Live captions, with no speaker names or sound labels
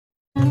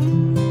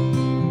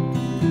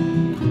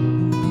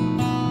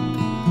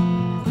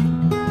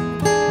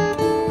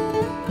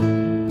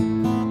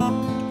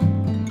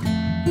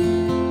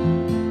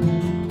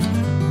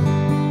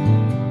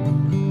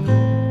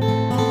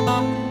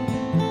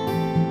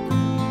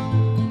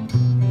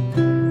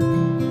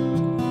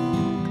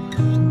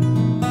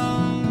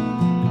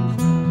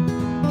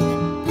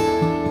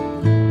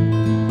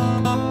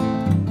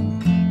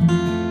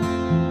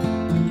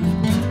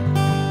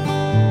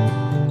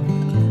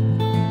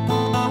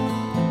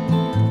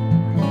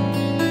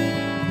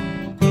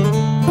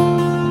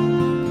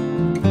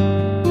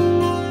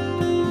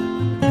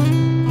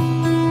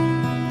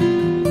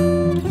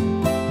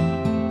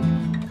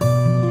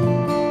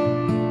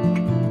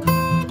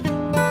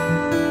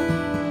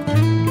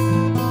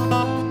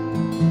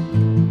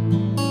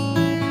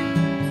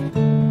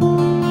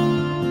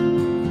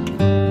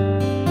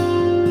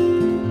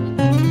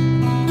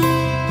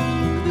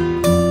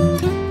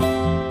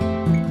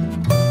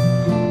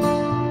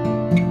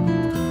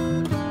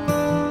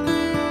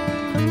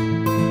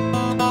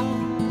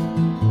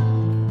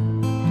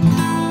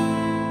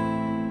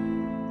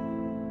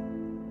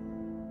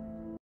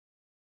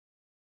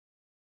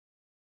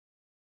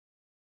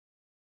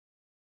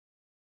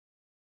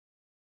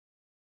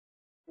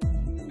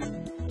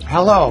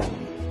Hello,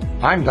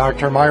 I'm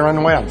Dr.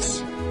 Myron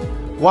Wentz.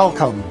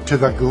 Welcome to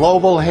the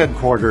global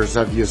headquarters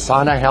of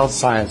USANA Health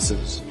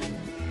Sciences.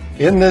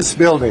 In this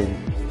building,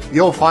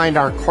 you'll find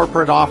our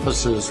corporate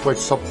offices which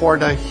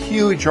support a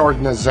huge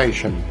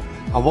organization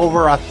of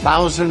over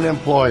 1,000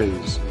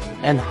 employees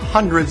and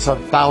hundreds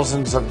of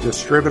thousands of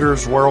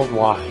distributors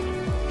worldwide.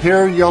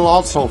 Here you'll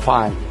also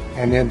find,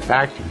 and in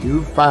fact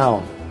you've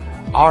found,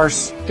 our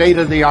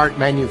state-of-the-art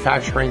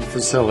manufacturing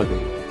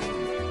facility.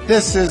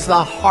 This is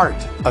the heart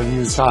of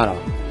USANA.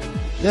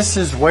 This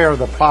is where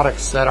the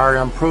products that are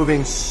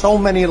improving so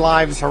many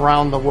lives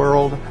around the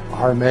world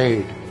are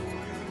made.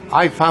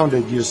 I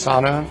founded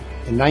USANA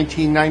in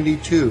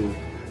 1992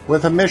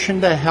 with a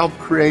mission to help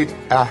create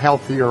a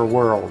healthier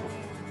world.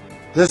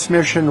 This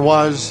mission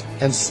was,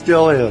 and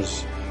still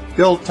is,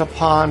 built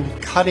upon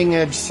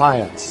cutting-edge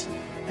science,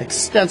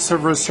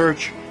 extensive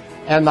research,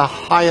 and the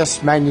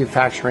highest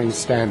manufacturing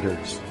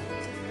standards.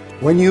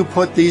 When you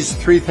put these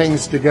three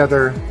things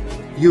together,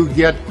 you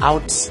get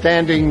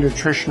outstanding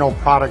nutritional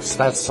products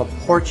that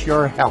support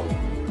your health,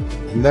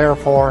 and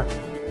therefore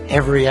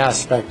every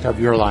aspect of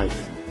your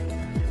life.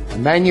 The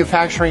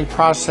manufacturing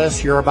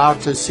process you're about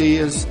to see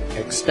is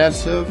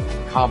extensive,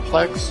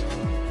 complex,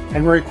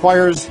 and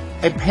requires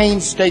a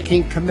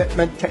painstaking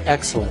commitment to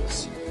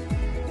excellence.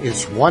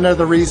 It's one of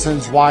the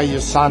reasons why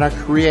USANA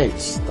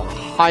creates the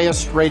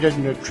highest rated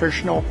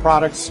nutritional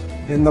products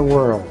in the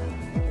world.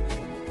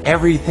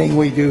 Everything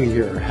we do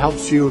here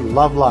helps you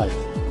love life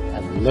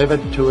and live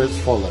it to its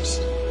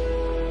fullest.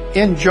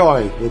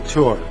 Enjoy the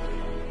tour.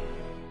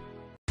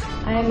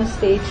 I am a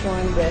stage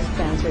 1 breast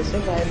cancer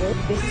survivor.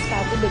 This is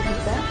Pati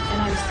Begita,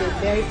 and I'm still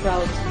very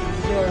proud to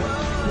be your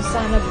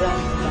USANA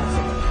brand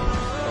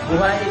ambassador.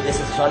 Hi, this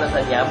is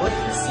Jonathan Yabut,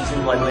 the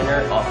Season 1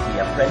 winner of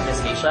The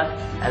Apprentice Asia,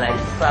 and I'm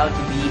proud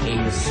to be a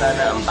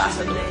USANA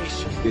ambassador.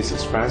 This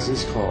is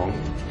Francis Kong,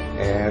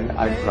 and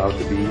I'm proud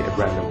to be a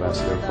brand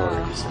ambassador for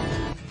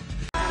USANA.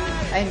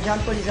 I'm John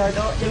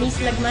Polizardo. Denise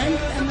Lagman.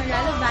 I'm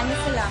Marlalo Vanya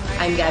Salamat.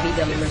 I'm Gabby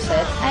Del Merced.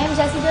 I am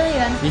Jessie De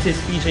Leon. This is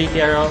PJ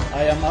Tiero.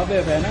 I am Abe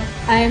Avena.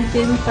 I am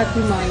Tim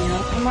Patrimonio.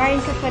 I'm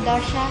Maureen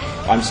Capadosha.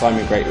 I'm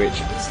Simon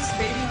Greatwich. This is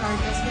Baby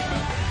Marquez.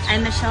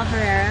 I'm Michelle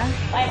Herrera.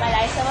 I'm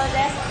Eliza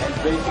Valdez. I'm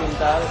Jay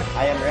Quintal.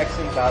 I am Rex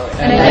Quintal.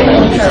 And I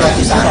am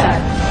USANA.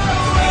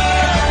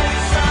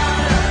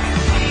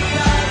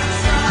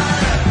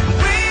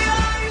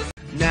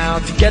 Now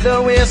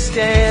together we're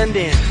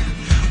standing,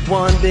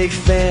 one big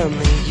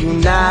family,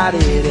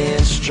 united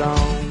and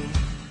strong.